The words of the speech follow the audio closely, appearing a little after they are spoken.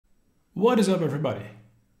What is up, everybody?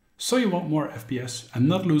 So you want more FPS and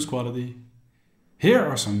not lose quality? Here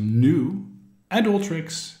are some new and old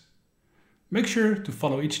tricks. Make sure to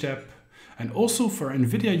follow each step, and also for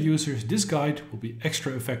Nvidia users this guide will be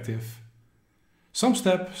extra effective. Some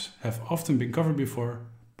steps have often been covered before,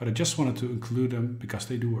 but I just wanted to include them because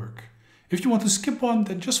they do work. If you want to skip one,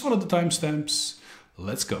 then just follow the timestamps.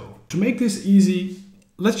 Let's go. To make this easy,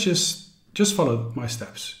 let's just follow my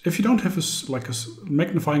steps. If you don't have a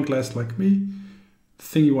magnifying glass like me, the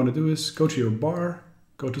thing you want to do is go to your bar,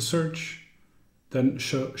 go to search, then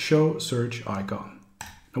show search icon.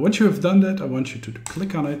 Now once you have done that, I want you to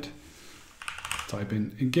click on it, type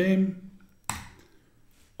in game,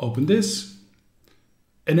 open this,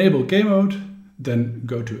 enable game mode, then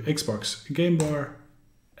go to Xbox gamebar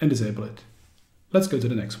and disable it. Let's go to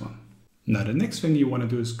the next one. Now the next thing you want to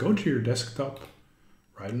do is go to your desktop,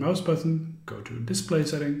 right mouse button, go to display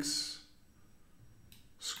settings,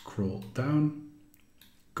 scroll down,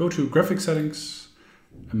 go to graphic settings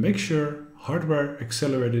and make sure hardware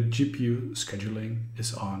accelerated GPU scheduling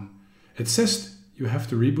is on. It says you have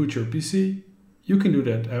to reboot your PC. You can do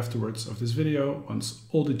that afterwards of this video once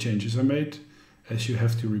all the changes are made, as you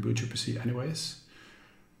have to reboot your PC anyways.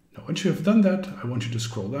 Now once you have done that, I want you to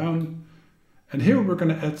scroll down, and here we're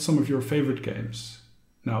going to add some of your favorite games.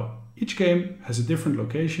 Now each game has a different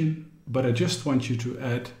location, but I just want you to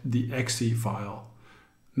add the exe file.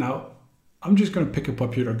 Now I'm just going to pick a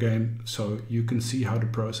popular game so you can see how the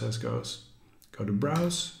process goes. Go to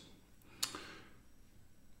browse.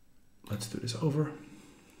 Let's do this over.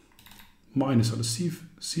 Mine is on the C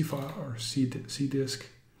file or C disk.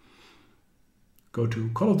 Go to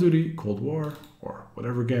Call of Duty, Cold War, or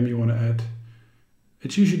whatever game you want to add.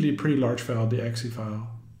 It's usually a pretty large file, the exe file.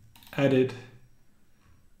 Add it.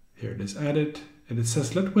 Here it is added. And it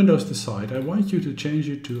says let Windows decide. I want you to change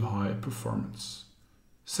it to high performance.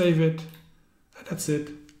 Save it. And that's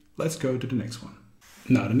it. Let's go to the next one.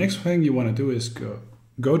 Now the next thing you want to do is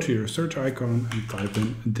go to your search icon and type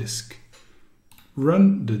in disk.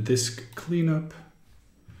 Run the disk cleanup.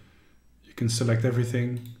 You can select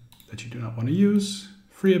everything that you do not want to use.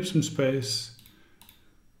 Free up some space.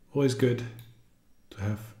 Always good to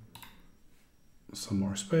have some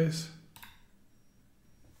more space.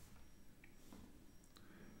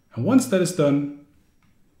 And once that is done,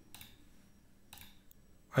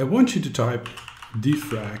 I want you to type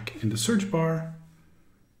defrag in the search bar.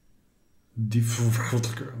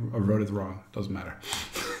 I wrote it wrong, doesn't matter.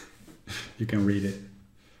 You can read it.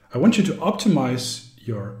 I want you to optimize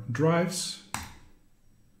your drives.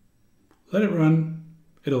 Let it run.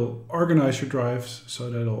 It'll organize your drives so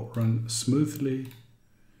that it'll run smoothly.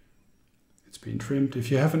 It's being trimmed.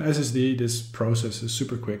 If you have an SSD, this process is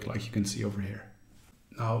super quick, like you can see over here.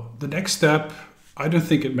 Now, the next step, I don't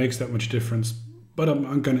think it makes that much difference, but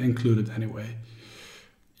I'm going to include it anyway.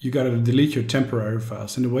 You got to delete your temporary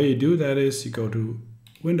files. And the way you do that is you go to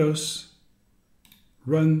Windows,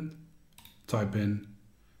 Run, type in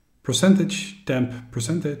 %temp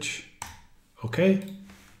 %, OK.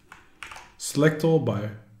 Select all by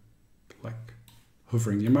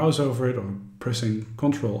hovering your mouse over it or pressing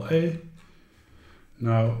Ctrl A.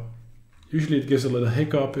 Now, usually it gives a little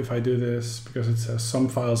hiccup if I do this because it says some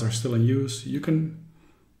files are still in use. You can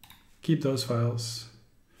keep those files.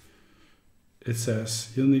 It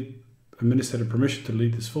says you'll need administrator permission to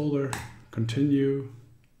delete this folder. Continue.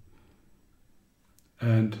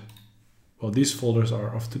 And well, these folders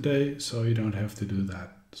are of today, so you don't have to do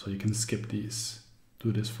that. So you can skip these.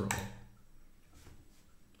 Do this for all.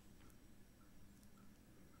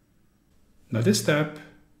 Now this step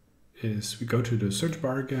is we go to the search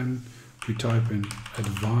bar again. We type in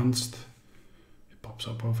advanced. It pops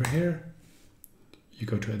up over here. You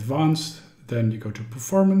go to advanced, then you go to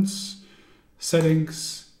performance,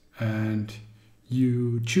 settings, and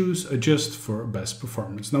you choose adjust for best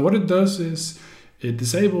performance. Now what it does is it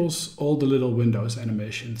disables all the little Windows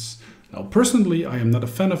animations. Now personally, I am not a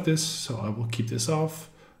fan of this, so I will keep this off,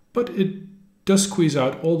 but it does squeeze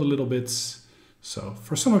out all the little bits. So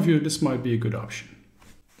for some of you, this might be a good option.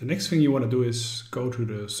 The next thing you want to do is go to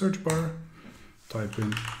the search bar, type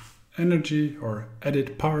in energy or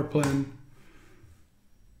edit power plan,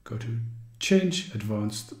 go to change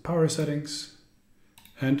advanced power settings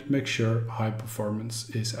and make sure high performance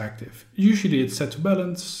is active. Usually it's set to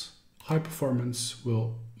balance. High performance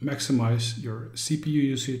will maximize your CPU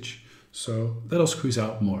usage, so that'll squeeze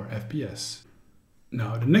out more FPS.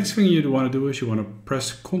 Now the next thing you want to do is you want to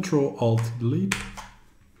press Ctrl-Alt-Delete,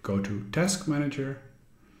 go to Task Manager,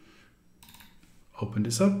 open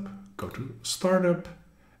this up, go to Startup,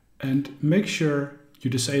 and make sure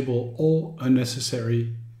you disable all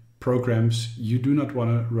unnecessary programs you do not want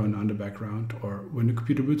to run on the background or when the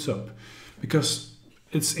computer boots up, because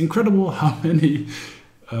it's incredible how many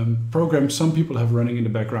programs some people have running in the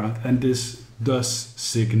background, and this does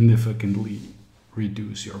significantly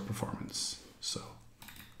reduce your performance. So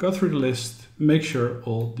go through the list, make sure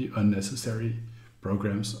all the unnecessary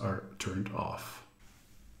programs are turned off.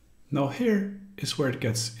 Now here is where it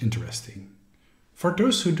gets interesting. For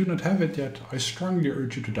those who do not have it yet, I strongly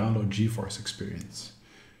urge you to download Geforce Experience.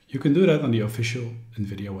 You can do that on the official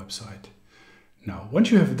Nvidia website. Now,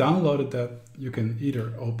 once you have downloaded that, you can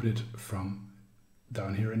either open it from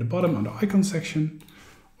down here in the bottom on the icon section,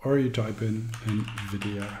 or you type in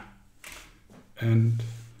Nvidia and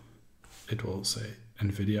it will say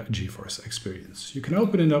Nvidia Geforce Experience. You can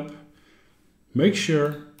open it up, make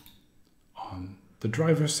sure on the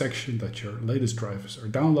drivers section that your latest drivers are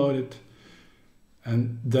downloaded,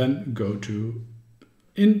 and then go to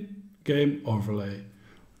in-game overlay.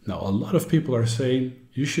 Now, a lot of people are saying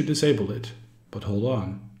you should disable it, but hold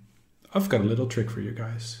on. I've got a little trick for you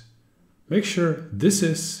guys. Make sure this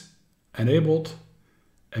is enabled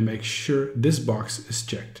and make sure this box is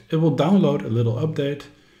checked. It will download a little update,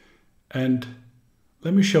 and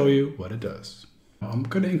let me show you what it does. I'm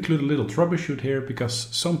going to include a little troubleshoot here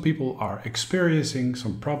because some people are experiencing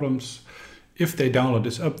some problems. If they download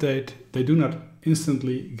this update, they do not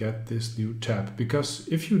instantly get this new tab, because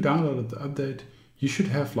if you downloaded the update, you should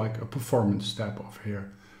have like a performance tab over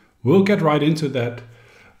here. We'll get right into that,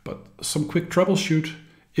 but some quick troubleshoot.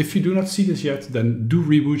 If you do not see this yet, then do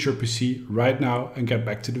reboot your PC right now and get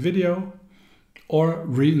back to the video, or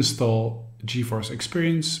reinstall Geforce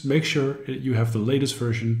Experience. Make sure you have the latest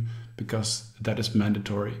version, because that is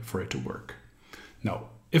mandatory for it to work. Now,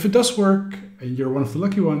 if it does work and you're one of the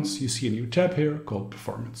lucky ones, you see a new tab here called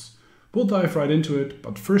Performance. We'll dive right into it,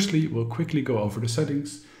 but firstly, we'll quickly go over the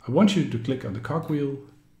settings. I want you to click on the cogwheel,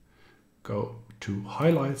 go to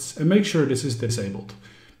Highlights, and make sure this is disabled,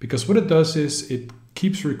 because what it does is it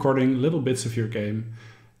keeps recording little bits of your game,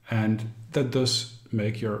 and that does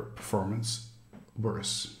make your performance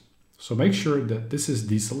worse. So make sure that this is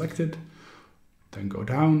deselected, then go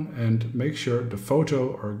down and make sure the photo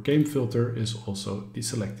or game filter is also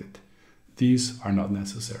deselected. These are not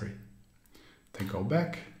necessary. Then go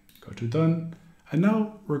back, go to Done, and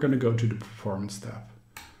now we're going to go to the Performance tab.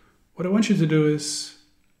 What I want you to do is,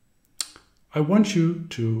 I want you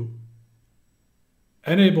to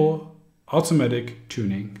enable automatic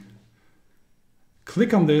tuning.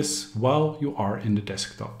 Click on this while you are in the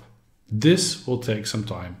desktop. This will take some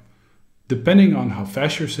time. Depending on how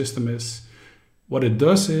fast your system is, what it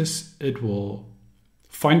does is it will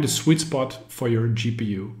find the sweet spot for your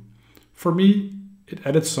GPU. For me, it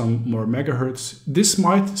added some more megahertz. This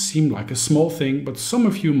might seem like a small thing, but some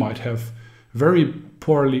of you might have very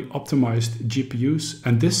poorly optimized GPUs,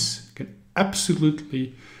 and this can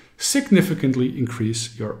absolutely significantly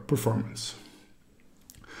increase your performance.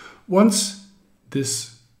 Once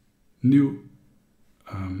this new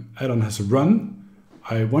add-on has run,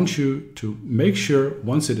 I want you to make sure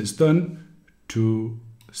once it is done to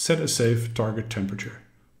set a safe target temperature.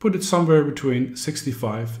 Put it somewhere between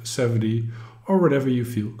 65, 70, or whatever you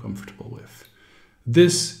feel comfortable with.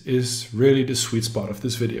 This is really the sweet spot of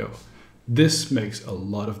this video. This makes a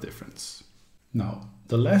lot of difference. Now,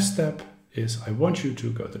 the last step is I want you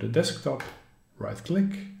to go to the desktop, right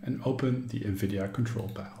click, and open the Nvidia control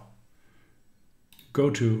panel. Go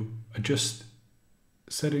to Adjust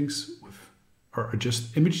Settings or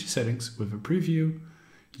Adjust Image Settings with a preview.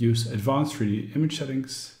 Use Advanced 3D Image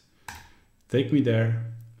Settings. Take me there.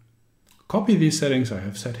 Copy these settings I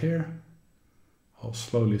have set here. I'll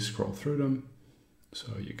slowly scroll through them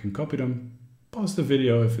so you can copy them. Pause the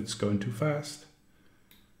video if it's going too fast.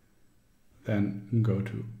 Then go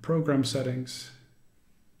to Program Settings.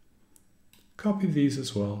 Copy these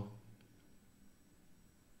as well.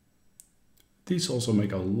 These also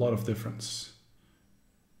make a lot of difference.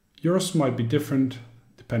 Yours might be different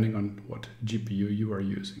depending on what GPU you are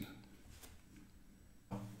using.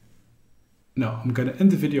 Now I'm going to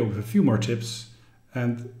end the video with a few more tips,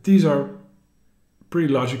 and these are pretty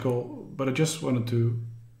logical, but I just wanted to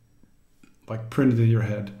print it in your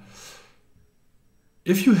head.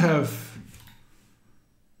 If you have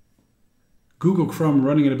Google Chrome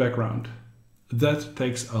running in the background, that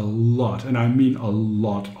takes a lot, and I mean a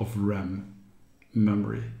lot of RAM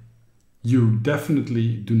memory. You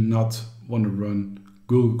definitely do not want to run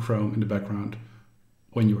Google Chrome in the background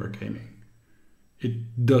when you are gaming.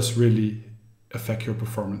 It does really affect your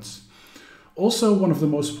performance. Also, one of the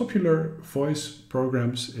most popular voice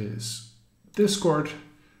programs is Discord,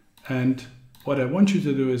 and what I want you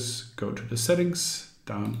to do is go to the settings,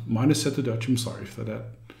 down, minus set to Dutch, I'm sorry for that.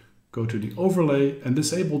 go to the overlay and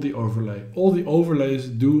disable the overlay. All the overlays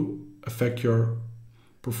do affect your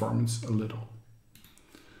performance a little.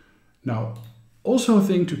 Now, also a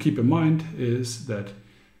thing to keep in mind is that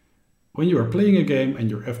when you are playing a game and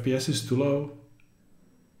your FPS is too low,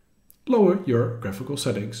 lower your graphical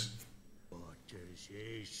settings. What is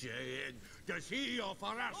he saying? Does he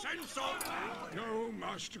offer a sensor? No,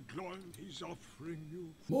 Master Glon, he's offering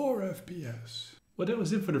you More FPS. Well, that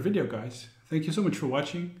was it for the video, guys. Thank you so much for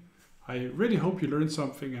watching. I really hope you learned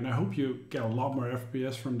something, and I hope you get a lot more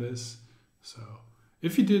FPS from this. So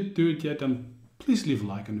if you did do it yet, then please leave a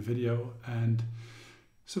like on the video and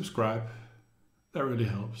subscribe. That really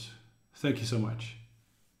helps. Thank you so much.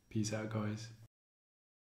 Peace out, guys.